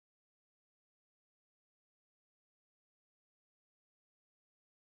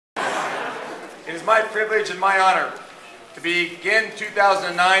It is my privilege and my honor to begin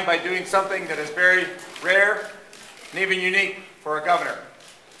 2009 by doing something that is very rare and even unique for a governor,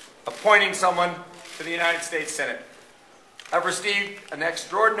 appointing someone to the United States Senate. I've received an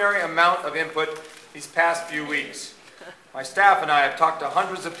extraordinary amount of input these past few weeks. My staff and I have talked to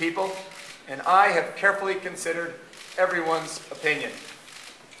hundreds of people, and I have carefully considered everyone's opinion.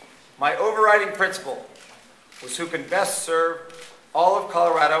 My overriding principle was who can best serve all of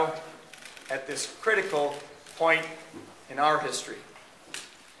Colorado at this critical point in our history.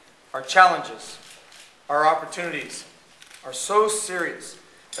 Our challenges, our opportunities are so serious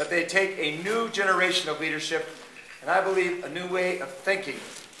that they take a new generation of leadership, and I believe a new way of thinking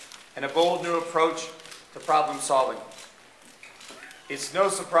and a bold new approach to problem solving. It's no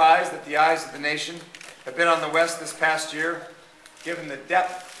surprise that the eyes of the nation have been on the West this past year, given the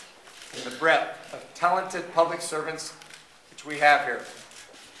depth and the breadth of talented public servants which we have here,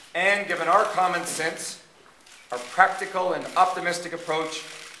 and given our common sense, our practical and optimistic approach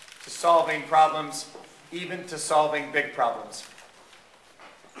to solving problems, even to solving big problems.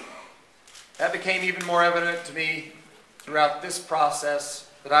 That became even more evident to me throughout this process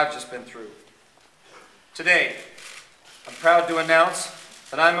that I've just been through. Today, I'm proud to announce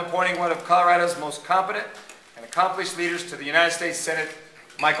that I'm appointing one of Colorado's most competent and accomplished leaders to the United States Senate,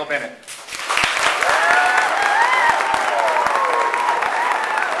 Michael Bennet.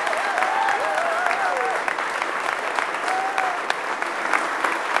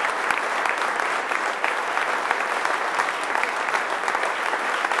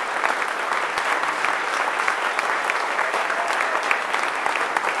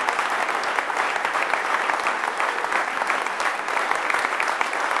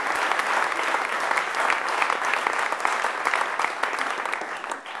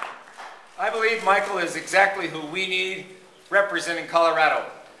 I believe Michael is exactly who we need representing Colorado,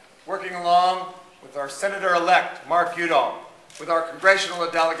 working along with our Senator-elect, Mark Udall, with our congressional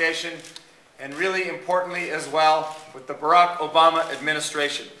delegation, and really importantly as well, with the Barack Obama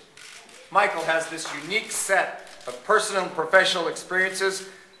administration. Michael has this unique set of personal and professional experiences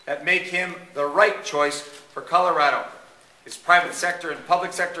that make him the right choice for Colorado. His private sector and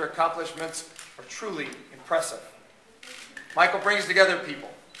public sector accomplishments are truly impressive. Michael brings together people.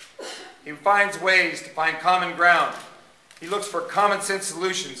 He finds ways to find common ground. He looks for common sense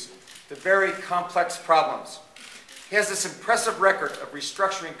solutions to very complex problems. He has this impressive record of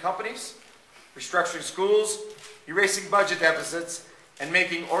restructuring companies, restructuring schools, erasing budget deficits, and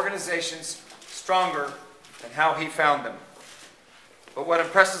making organizations stronger than how he found them. But what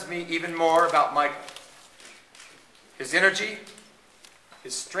impresses me even more about Michael, his energy,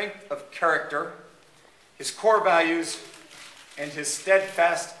 his strength of character, his core values, and his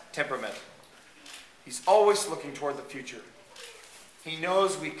steadfast temperament. He's always looking toward the future. He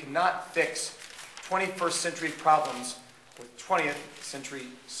knows we cannot fix 21st century problems with 20th century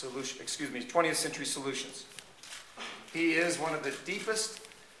solutions. He is one of the deepest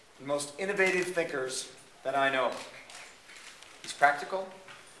and most innovative thinkers that I know. He's practical,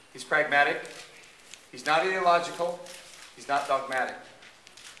 he's pragmatic, he's not ideological, he's not dogmatic.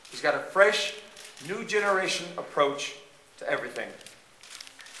 He's got a fresh, new generation approach to everything.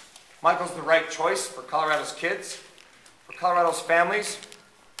 Michael's the right choice for Colorado's kids, for Colorado's families,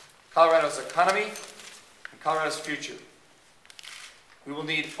 Colorado's economy, and Colorado's future. We will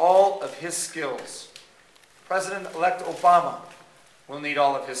need all of his skills. President-elect Obama will need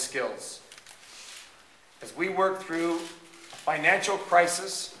all of his skills. As we work through a financial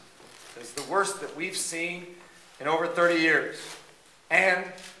crisis that is the worst that we've seen in over 30 years, and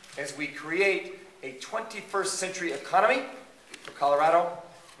as we create a 21st century economy for Colorado,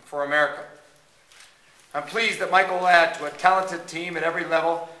 for America. I'm pleased that Michael will add to a talented team at every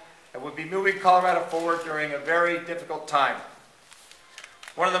level that will be moving Colorado forward during a very difficult time.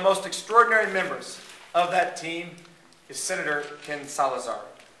 One of the most extraordinary members of that team is Senator Ken Salazar.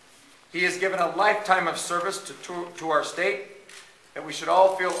 He has given a lifetime of service to our state that we should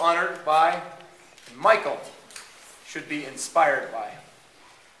all feel honored by, and Michael should be inspired by.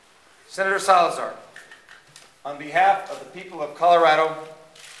 Senator Salazar, on behalf of the people of Colorado,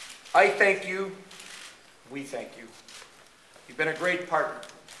 I thank you, we thank you. You've been a great partner.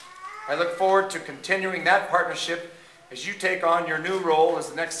 I look forward to continuing that partnership as you take on your new role as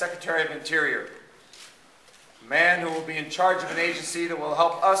the next Secretary of Interior, a man who will be in charge of an agency that will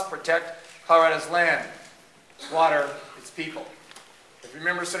help us protect Colorado's land, its water, its people. If you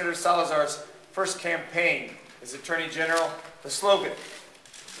remember Senator Salazar's first campaign as Attorney General, the slogan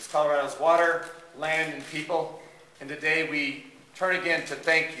was Colorado's water, land, and people, and today we turn again to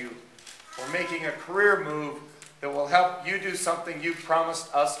thank you for making a career move that will help you do something you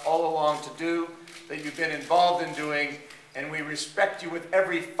promised us all along to do, that you've been involved in doing, and we respect you with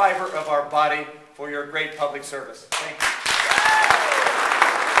every fiber of our body for your great public service. Thank you.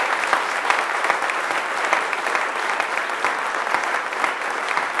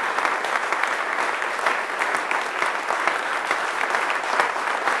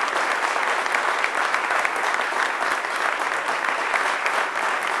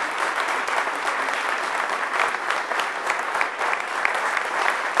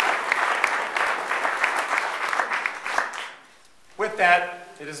 With that,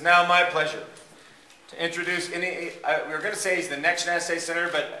 it is now my pleasure to introduce, we were going to say he's the next United States Senator,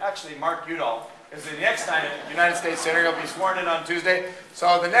 but actually Mark Udall is the next United States Senator. He'll be sworn in on Tuesday.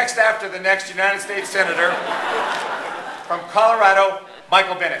 So the next after the next United States Senator from Colorado,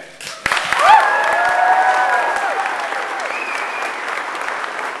 Michael Bennet.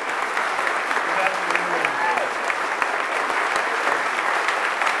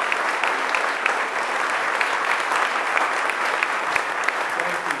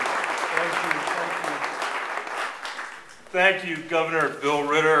 Thank you, Governor Bill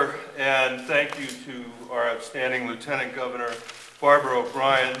Ritter, and thank you to our outstanding Lieutenant Governor Barbara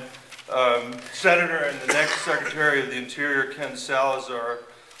O'Brien, Senator and the next Secretary of the Interior Ken Salazar,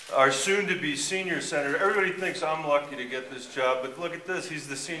 our soon-to-be senior senator. Everybody thinks I'm lucky to get this job, but look at this, he's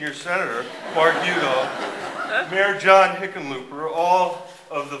the senior senator, Mark Udall, Mayor John Hickenlooper, all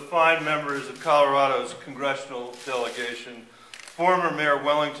of the fine members of Colorado's congressional delegation, former Mayor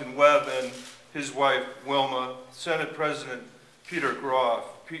Wellington Webb and his wife Wilma, Senate President Peter Groff,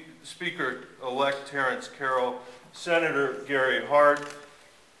 Speaker-elect Terrence Carroll, Senator Gary Hart,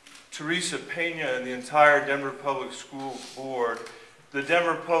 Teresa Pena, and the entire Denver Public School Board, the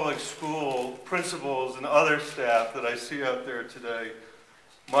Denver Public School principals and other staff that I see out there today,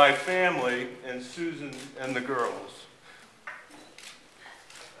 my family, and Susan and the girls.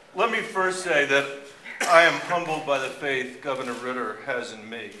 Let me first say that I am humbled by the faith Governor Ritter has in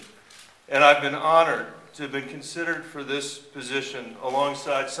me. And I've been honored to have been considered for this position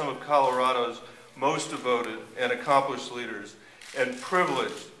alongside some of Colorado's most devoted and accomplished leaders, and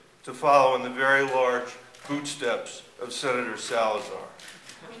privileged to follow in the very large footsteps of Senator Salazar.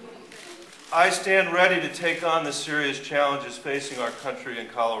 I stand ready to take on the serious challenges facing our country and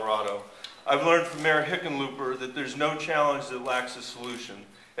Colorado. I've learned from Mayor Hickenlooper that there's no challenge that lacks a solution,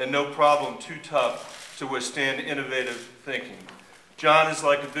 and no problem too tough to withstand innovative thinking. John is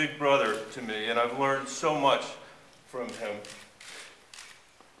like a big brother to me, and I've learned so much from him.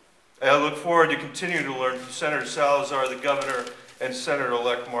 I look forward to continuing to learn from Senator Salazar, the governor, and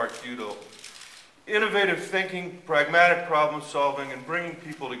Senator-elect Mark Udall. Innovative thinking, pragmatic problem solving, and bringing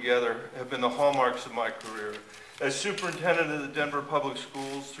people together have been the hallmarks of my career. As superintendent of the Denver Public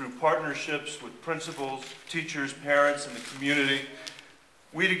Schools, through partnerships with principals, teachers, parents, and the community,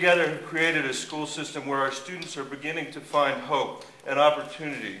 we together have created a school system where our students are beginning to find hope and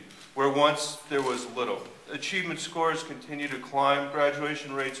opportunity where once there was little. Achievement scores continue to climb,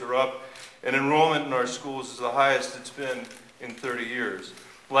 graduation rates are up, and enrollment in our schools is the highest it's been in 30 years.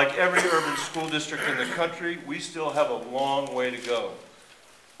 Like every urban school district in the country, we still have a long way to go.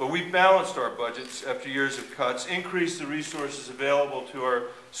 But we've balanced our budgets after years of cuts, increased the resources available to our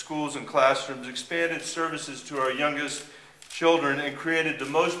schools and classrooms, expanded services to our youngest children, and created the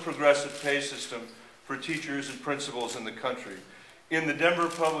most progressive pay system for teachers and principals in the country. In the Denver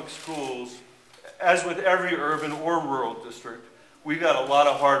Public Schools, as with every urban or rural district, we've got a lot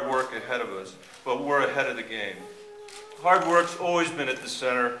of hard work ahead of us, but we're ahead of the game. Hard work's always been at the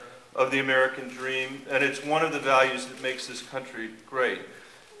center of the American dream, and it's one of the values that makes this country great.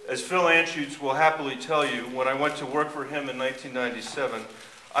 As Phil Anschutz will happily tell you, when I went to work for him in 1997,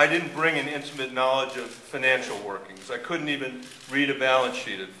 I didn't bring an intimate knowledge of financial workings. I couldn't even read a balance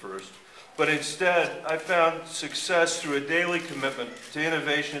sheet at first. But instead, I found success through a daily commitment to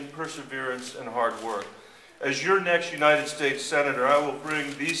innovation, perseverance, and hard work. As your next United States Senator, I will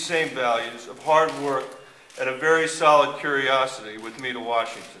bring these same values of hard work and a very solid curiosity with me to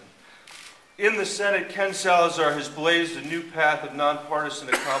Washington. In the Senate, Ken Salazar has blazed a new path of nonpartisan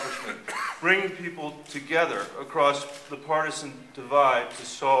accomplishment, bringing people together across the partisan divide to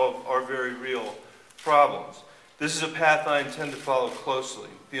solve our very real problems. This is a path I intend to follow closely.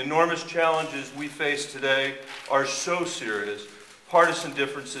 The enormous challenges we face today are so serious, partisan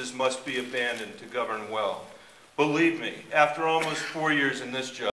differences must be abandoned to govern well. Believe me, after almost 4 years in this job,